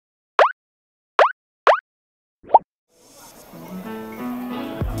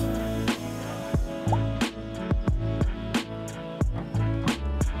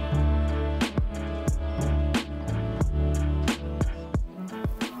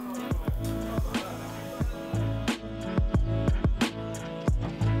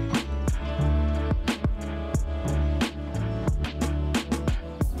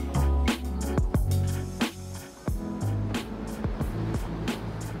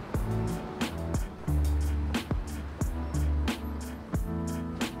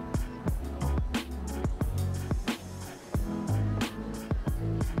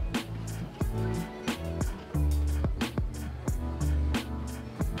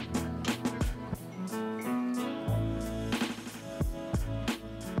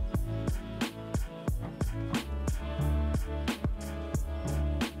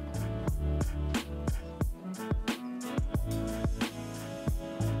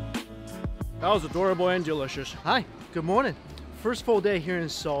That was adorable and delicious. Hi, good morning. First full day here in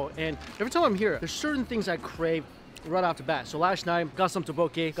Seoul, and every time I'm here, there's certain things I crave right off the bat. So last night, got some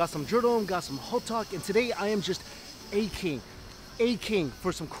tteokbokki, got some jjulong, got some hotak, and today I am just aching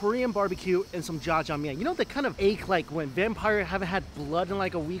for some Korean barbecue and some jjajangmyeon. You know, they kind of ache like when vampires haven't had blood in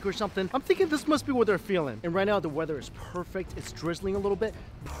like a week or something. I'm thinking this must be what they're feeling. And right now the weather is perfect. It's drizzling a little bit.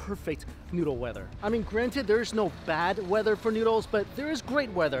 Perfect noodle weather. I mean, granted, there's no bad weather for noodles, but there is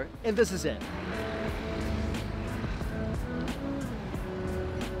great weather, and this is it.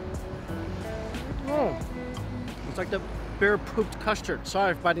 Oh, it's like the bear pooped custard.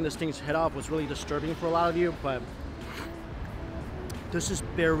 Sorry if biting this thing's head off was really disturbing for a lot of you, but this is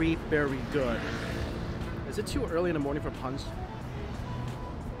very, very good. Is it too early in the morning for puns?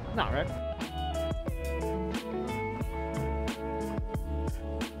 Not, right?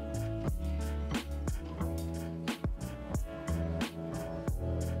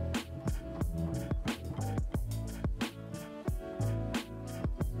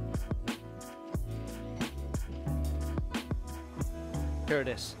 Here it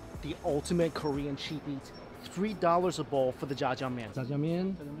is, the ultimate Korean cheap eat. $3 a bowl for the jjajangmyeon.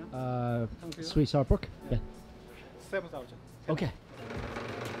 Jjajangmyeon, sweet sour pork. Yeah. 7,000. Okay.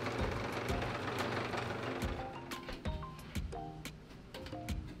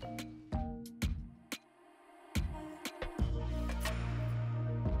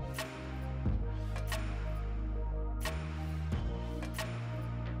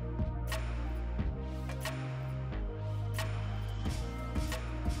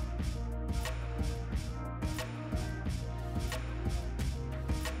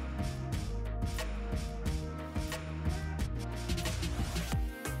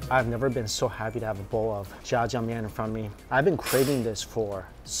 I've never been so happy to have a bowl of jjajangmyeon in front of me. I've been craving this for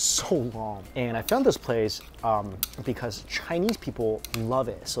so long. And I found this place because Chinese people love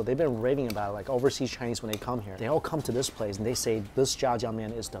it. So they've been raving about it, like overseas Chinese when they come here. They all come to this place and they say this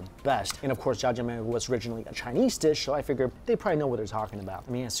jjajangmyeon is the best. And of course, jjajangmyeon was originally a Chinese dish, so I figured they probably know what they're talking about.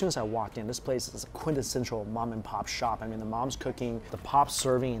 I mean, as soon as I walked in, this place is a quintessential mom and pop shop. I mean, the mom's cooking, the pop's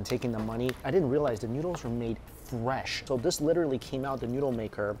serving and taking the money. I didn't realize the noodles were made fresh. So this literally came out the noodle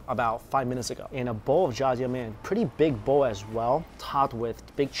maker about 5 minutes ago. And a bowl of jjajangmyeon, pretty big bowl as well, topped with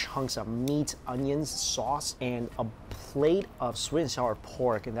big chunks of meat, onions, sauce, and a plate of sweet and sour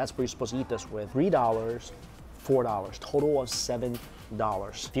pork. And that's what you're supposed to eat this with. $3, $4, total of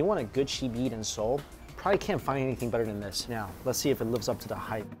 $7. If you want a good cheap eat in Seoul, probably can't find anything better than this. Now, let's see if it lives up to the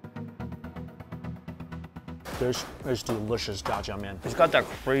hype. This is delicious jjajangmyeon. It's got that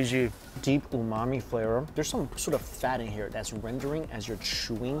crazy deep umami flavor. There's some sort of fat in here that's rendering as you're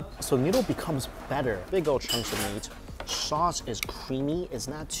chewing. So the noodle becomes better. Big old chunks of meat. Sauce is creamy. It's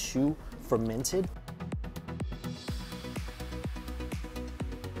not too fermented.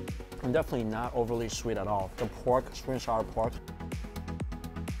 And definitely not overly sweet at all. The pork, sweet and sour pork,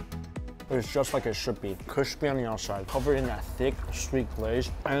 it's just like it should be. Crispy on the outside, covered in that thick, sweet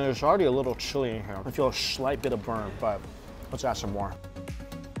glaze. And there's already a little chili in here. I feel a slight bit of burn, but let's add some more.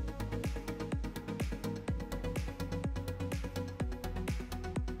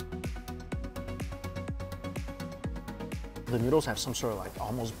 The noodles have some sort of like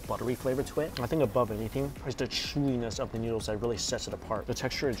almost buttery flavor to it. I think above anything is the chewiness of the noodles that really sets it apart. The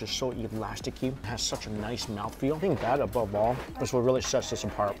texture is just so elasticy. It has such a nice mouthfeel. I think that above all is what really sets this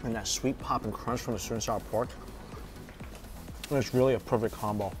apart. And that sweet pop and crunch from the sweet and sour pork. And it's really a perfect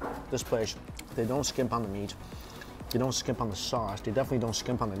combo. This place, they don't skimp on the meat. They don't skimp on the sauce. They definitely don't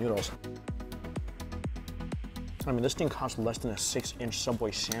skimp on the noodles. I mean, this thing costs less than a 6-inch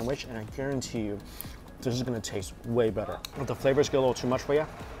Subway sandwich, and I guarantee you, this is gonna taste way better. If the flavors get a little too much for you,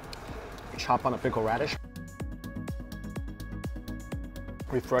 chop on a pickled radish.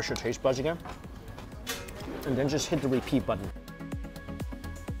 Refresh your taste buds again. And then just hit the repeat button.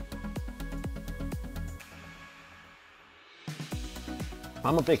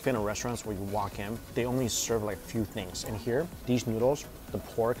 I'm a big fan of restaurants where you walk in, they only serve like a few things. And here, these noodles, the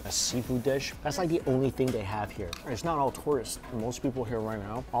pork, a seafood dish, that's like the only thing they have here. It's not all tourists. Most people here right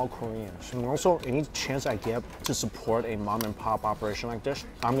now, all Koreans. And also, any chance I get to support a mom and pop operation like this,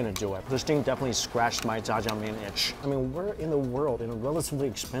 I'm gonna do it. This thing definitely scratched my jjajangmyeon itch. I mean, where in the world, in a relatively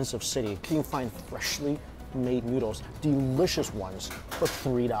expensive city, can you find freshly made noodles, delicious ones, for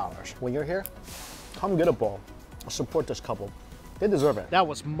 $3? When you're here, come get a bowl. Support this couple. They deserve it. That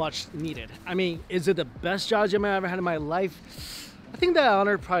was much needed. I mean, is it the best jjajangmyeon I ever had in my life? I think that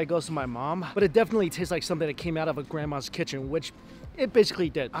honor probably goes to my mom, but it definitely tastes like something that came out of a grandma's kitchen, which it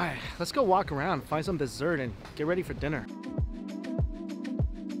basically did. All right, let's go walk around, find some dessert, and get ready for dinner.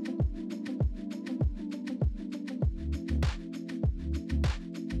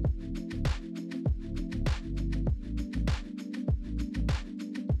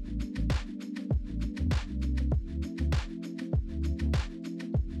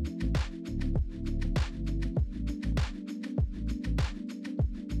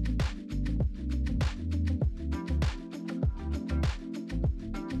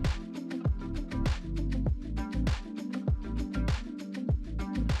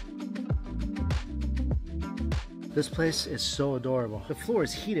 This place is so adorable. The floor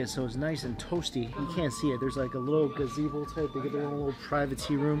is heated, so it's nice and toasty. You can't see it. There's like a little gazebo type. They get their own little private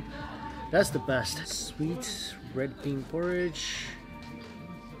tea room. That's the best. Sweet red bean porridge,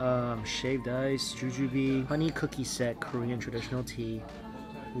 shaved ice, jujube, honey cookie set, Korean traditional tea,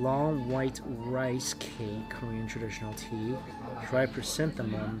 long white rice cake, Korean traditional tea, dry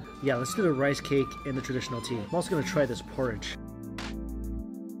chrysanthemum. Yeah, let's do the rice cake and the traditional tea. I'm also gonna try this porridge.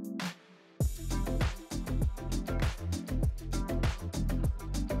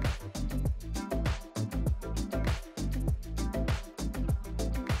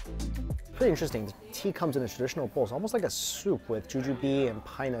 Pretty interesting. The tea comes in a traditional bowl. It's almost like a soup with jujube and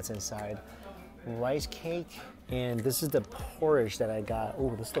pine nuts inside. Rice cake, and this is the porridge that I got.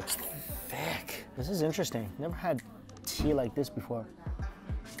 Oh, this looks thick. This is interesting. Never had tea like this before.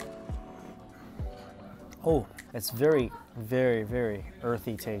 Oh, it's very, very, very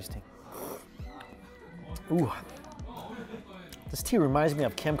earthy tasting. Ooh. This tea reminds me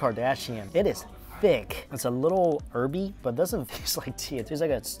of Kim Kardashian. It is thick. It's a little herby, but it doesn't taste like tea. It tastes like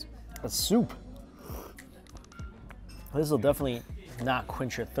a soup. This will definitely not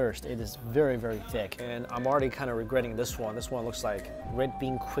quench your thirst. It is very, very thick. And I'm already kind of regretting this one. This one looks like red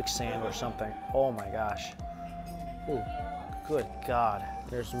bean quicksand or something. Oh my gosh. Oh, good God.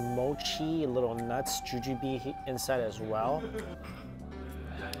 There's mochi, little nuts, jujube inside as well.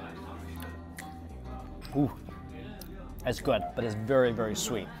 Ooh. It's good, but it's very, very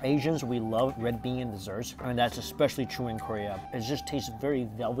sweet. Asians, we love red bean desserts, and that's especially true in Korea. It just tastes very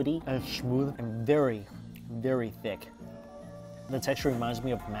velvety and smooth and very, very thick. The texture reminds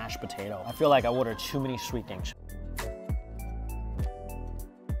me of mashed potato. I feel like I ordered too many sweet things.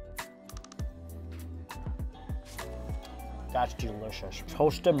 That's delicious.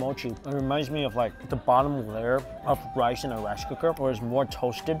 Toasted mochi. It reminds me of like the bottom layer of rice in a rice cooker, where it's more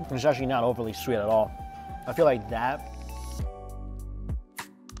toasted. It's actually not overly sweet at all. I feel like that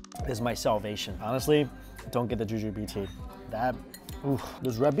is my salvation. Honestly, don't get the jujube tea. That, oof,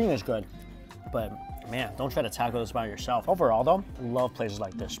 this red bean is good, but man, don't try to tackle this by yourself. Overall though, love places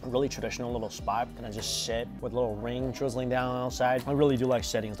like this. Really traditional little spot, and I just sit with a little ring drizzling down outside. I really do like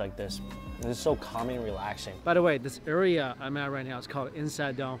settings like this. It's so calming and relaxing. By the way, this area I'm at right now is called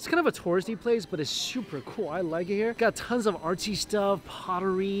Insadong. It's kind of a touristy place, but it's super cool. I like it here. Got tons of artsy stuff,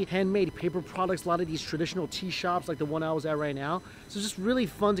 pottery, handmade paper products, a lot of these traditional tea shops like the one I was at right now. So it's just really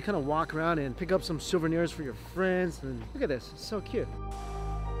fun to kind of walk around and pick up some souvenirs for your friends. And look at this, it's so cute.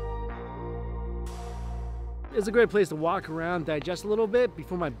 It's a great place to walk around, digest a little bit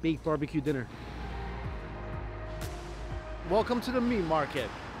before my baked barbecue dinner. Welcome to the meat market.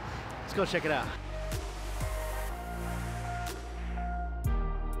 Let's go check it out.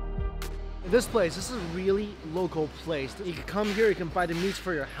 This place, this is a really local place. You can come here, you can buy the meats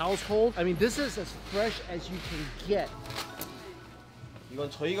for your household. I mean, this is as fresh as you can get. 이건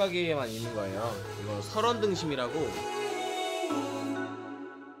저희 가게에만 있는 거예요. 이거 설원등심이라고.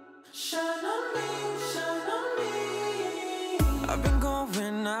 I've been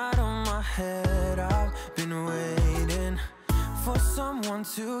going out of my head. I've been waiting for someone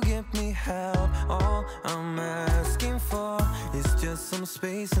to give me help. All I'm asking for is just some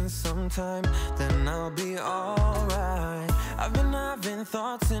space and some time, then I'll be alright. I've been having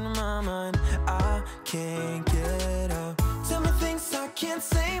thoughts in my mind, I can't get up. Tell me things I can't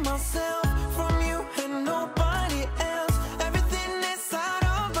say myself, from you and nobody else. Everything is out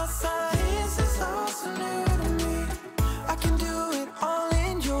of my sight. This is all so new to me. I can do it all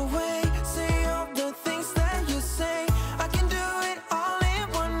in your way. Say all the things that you say. I can do it all in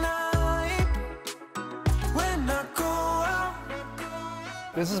one night. When I go out.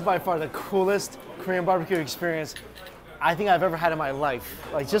 This is by far the coolest Korean barbecue experience I think I've ever had in my life.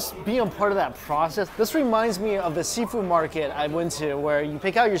 Like, just being a part of that process. This reminds me of the seafood market I went to, where you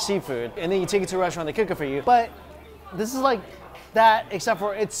pick out your seafood and then you take it to a restaurant, they cook it for you. But this is like that, except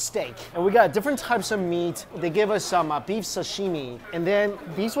for it's steak. And we got different types of meat. They give us some beef sashimi, and then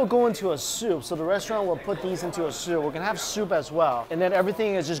these will go into a soup. So the restaurant will put these into a soup. We're gonna have soup as well. And then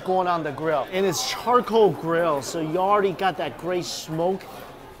everything is just going on the grill. And it's charcoal grill, so you already got that great smoke.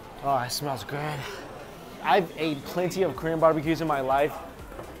 Oh, it smells good. I've ate plenty of Korean barbecues in my life.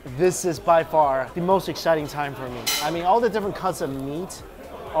 This is by far the most exciting time for me. I mean, all the different cuts of meat,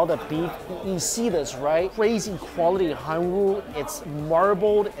 all the beef, you see this, right? Crazy quality hanwoo. It's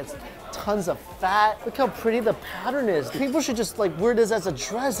marbled, it's tons of fat. Look how pretty the pattern is. People should just like wear this as a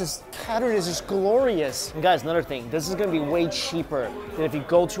dress. This pattern is just glorious. And guys, another thing, this is gonna be way cheaper than if you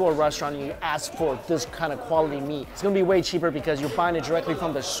go to a restaurant and you ask for this kind of quality meat. It's gonna be way cheaper because you're buying it directly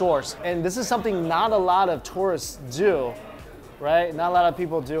from the source. And this is something not a lot of tourists do, right? Not a lot of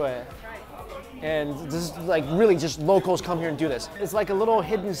people do it. And this is like really just locals come here and do this. It's like a little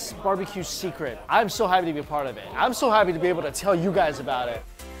hidden barbecue secret. I'm so happy to be a part of it. I'm so happy to be able to tell you guys about it.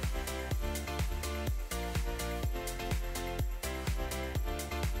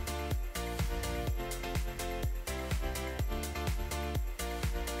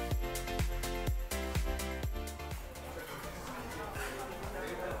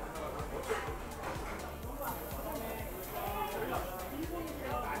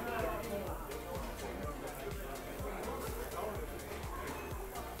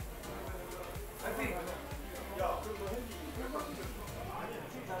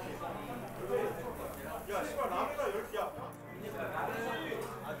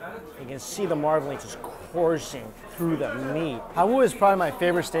 You can see the marbling just coursing through the meat. Hanwoo is probably my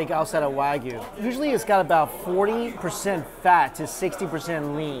favorite steak outside of Wagyu. Usually it's got about 40% fat to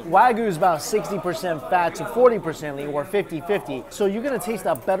 60% lean. Wagyu is about 60% fat to 40% lean, or 50-50. So you're gonna taste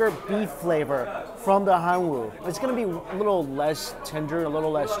a better beef flavor from the Hanwoo. It's gonna be a little less tender, a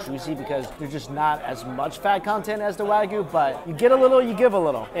little less juicy because there's just not as much fat content as the Wagyu, but you get a little, you give a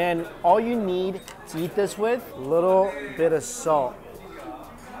little. And all you need to eat this with, a little bit of salt.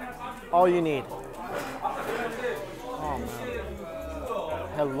 All you need. Oh man.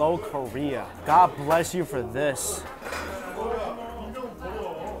 Hello, Korea. God bless you for this.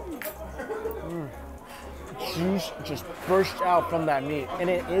 Juice just burst out from that meat. And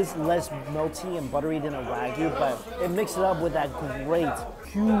it is less melty and buttery than a Wagyu, but it mixes it up with that great,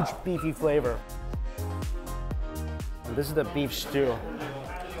 huge beefy flavor. And this is the beef stew.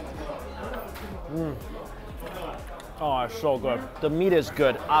 Oh, it's so good. The meat is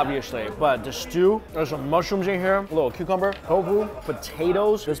good, obviously, but the stew, there's some mushrooms in here, a little cucumber, tofu,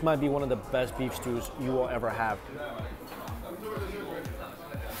 potatoes. This might be one of the best beef stews you will ever have.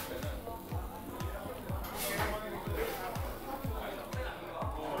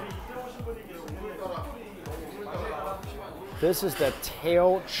 This is the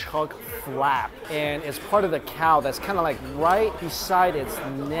tail chuck flap, and it's part of the cow that's kind of like right beside its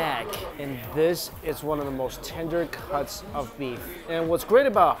neck. And this is one of the most tender cuts of beef. And what's great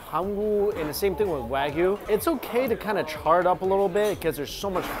about Hanwoo, and the same thing with Wagyu, it's okay to kind of char it up a little bit because there's so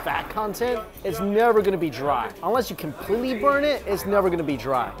much fat content. It's never gonna be dry. Unless you completely burn it, it's never gonna be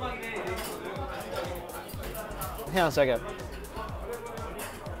dry. Hang on a second.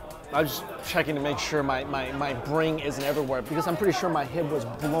 I was just checking to make sure my brain isn't everywhere because I'm pretty sure my head was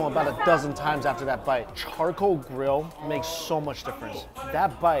blown about a dozen times after that bite. Charcoal grill makes so much difference.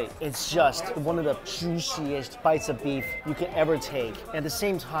 That bite is just one of the juiciest bites of beef you can ever take. At the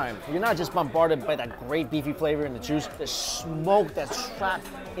same time, you're not just bombarded by that great beefy flavor and the juice. The smoke that's trapped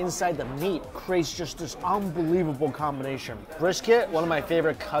inside the meat creates just this unbelievable combination. Brisket, one of my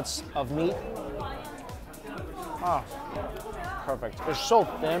favorite cuts of meat. Oh. Perfect. It's so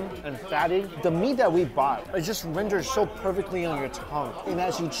thin and fatty. The meat that we bought, it just renders so perfectly on your tongue. And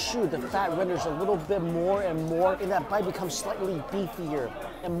as you chew, the fat renders a little bit more and more, and that bite becomes slightly beefier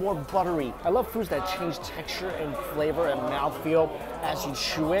and more buttery. I love foods that change texture and flavor and mouthfeel as you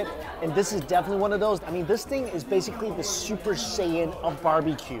chew it. And this is definitely one of those. I mean, this thing is basically the Super Saiyan of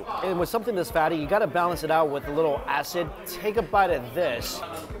barbecue. And with something this fatty, you gotta balance it out with a little acid. Take a bite of this.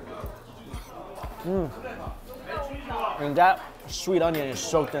 And that sweet onion is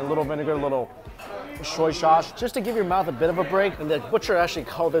soaked in a little vinegar, a little soy sauce, just to give your mouth a bit of a break. And the butcher actually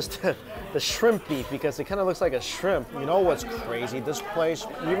called this the shrimp beef because it kind of looks like a shrimp. You know what's crazy? This place,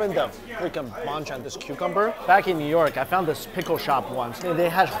 even the freaking banchan, this cucumber. Back in New York, I found this pickle shop once, and they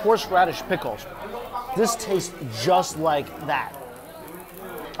had horseradish pickles. This tastes just like that.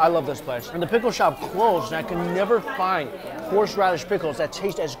 I love this place. And the pickle shop closed, and I could never find horseradish pickles that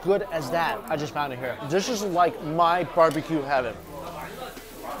taste as good as that. I just found it here. This is like my barbecue heaven.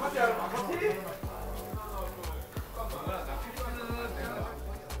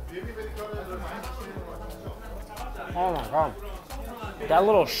 Oh my God. That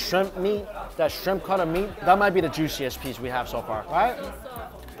little shrimp meat, that shrimp cut of meat, that might be the juiciest piece we have so far, right?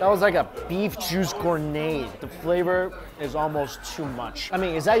 That was like a beef juice grenade. The flavor is almost too much. I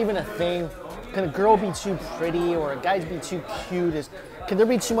mean, is that even a thing? Can a girl be too pretty or a guy be too cute? Can there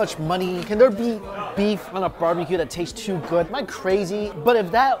be too much money? Can there be beef on a barbecue that tastes too good? Am I crazy? But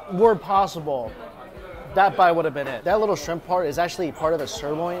if that were possible, that bite would have been it. That little shrimp part is actually part of the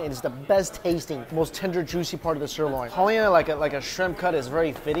sirloin. It is the best tasting, most tender, juicy part of the sirloin. Calling it like a shrimp cut is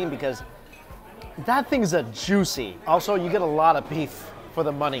very fitting because that thing's a juicy. Also, you get a lot of beef for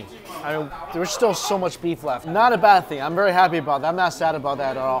the money. I mean, there's still so much beef left. Not a bad thing. I'm very happy about that. I'm not sad about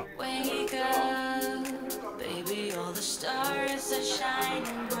that at all. Wake up, baby, all the stars are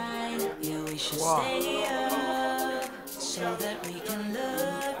shining bright. Yeah, we should stay up so that we can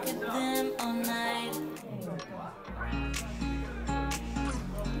look at them all night.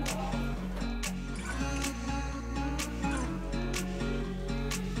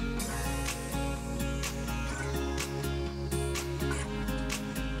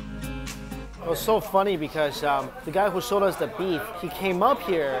 was so funny because the guy who sold us the beef, he came up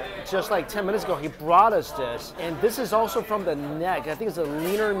here just like 10 minutes ago. He brought us this, and this is also from the neck. I think it's a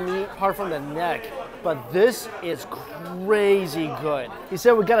leaner meat part from the neck, but this is crazy good. He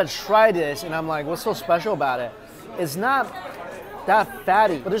said we gotta try this, and I'm like, what's so special about it? It's not that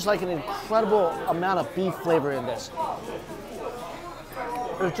fatty, but there's like an incredible amount of beef flavor in this.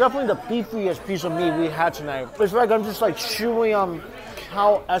 It's definitely the beefiest piece of meat we had tonight. It's like I'm just like chewing on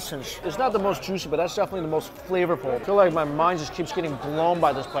cow essence. It's not the most juicy, but that's definitely the most flavorful. I feel like my mind just keeps getting blown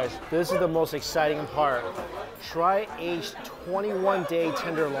by this place. This is the most exciting part. Try aged 21-day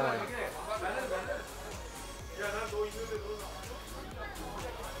tenderloin.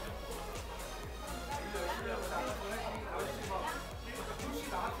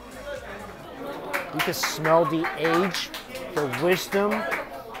 You can smell the age, the wisdom,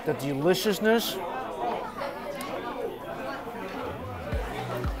 the deliciousness.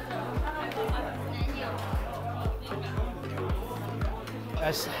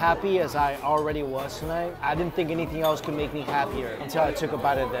 As happy as I already was tonight, I didn't think anything else could make me happier until I took a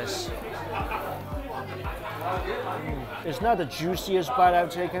bite of this. It's not the juiciest bite I've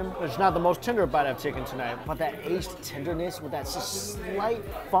taken. It's not the most tender bite I've taken tonight. But that aged tenderness with that slight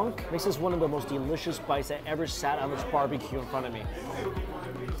funk makes this one of the most delicious bites that ever sat on this barbecue in front of me.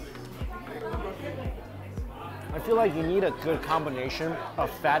 I feel like you need a good combination of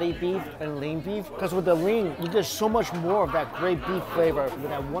fatty beef and lean beef, because with the lean, you get so much more of that great beef flavor with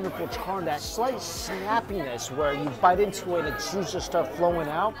that wonderful char and that slight snappiness where you bite into it and the juice just start flowing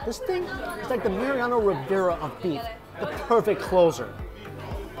out. This thing is like the Mariano Rivera of beef, the perfect closer.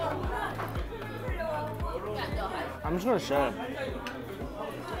 I'm just gonna say it.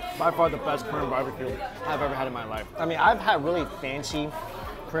 By far the best Korean barbecue I've ever had in my life. I mean, I've had really fancy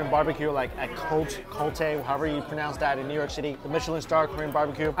Korean barbecue like at Cote, however you pronounce that, in New York City, the Michelin star Korean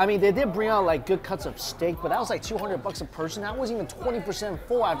barbecue. I mean, they did bring out like good cuts of steak, but that was like $200 a person. That wasn't even 20%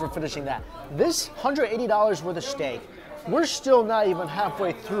 full after finishing that. This $180 worth of steak, we're still not even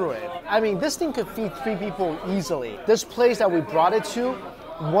halfway through it. I mean, this thing could feed 3 people easily. This place that we brought it to,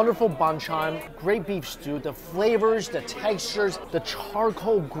 wonderful banchan, great beef stew, the flavors, the textures, the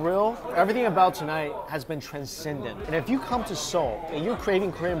charcoal grill. Everything about tonight has been transcendent. And if you come to Seoul and you're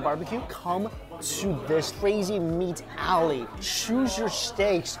craving Korean barbecue, come to this crazy meat alley. Choose your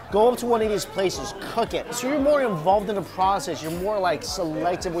steaks, go up to one of these places, cook it. So you're more involved in the process, you're more like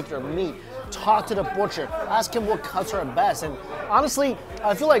selective with your meat. Talk to the butcher, ask him what cuts are best. And honestly,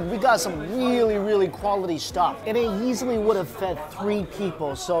 I feel like we got some really, really quality stuff. And it easily would have fed 3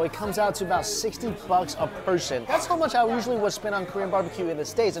 people, so it comes out to about $60 a person. That's how much I usually would spend on Korean barbecue in the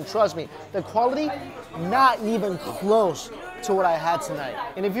States, and trust me, the quality, not even close to what I had tonight.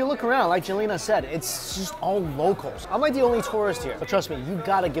 And if you look around, like Jelena said, it's just all locals. I'm like the only tourist here, but trust me, you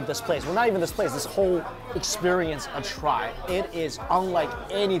gotta give this place, well, not even this place, this whole experience a try. It is unlike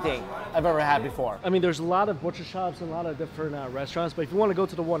anything I've ever had before. I mean, there's a lot of butcher shops and a lot of different restaurants, but if you want to go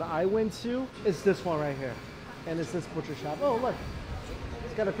to the one I went to, it's this one right here. And it's this butcher shop. Oh, look,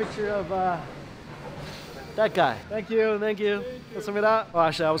 it's got a picture of that guy. Thank you, thank you. Oh,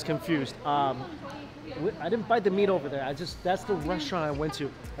 actually, I was confused. I didn't buy the meat over there. That's the restaurant I went to.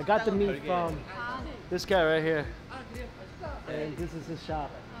 I got the meat from this guy right here. And this is his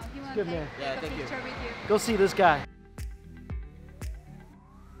shop. It's good, man. Yeah, thank you. Go see this guy.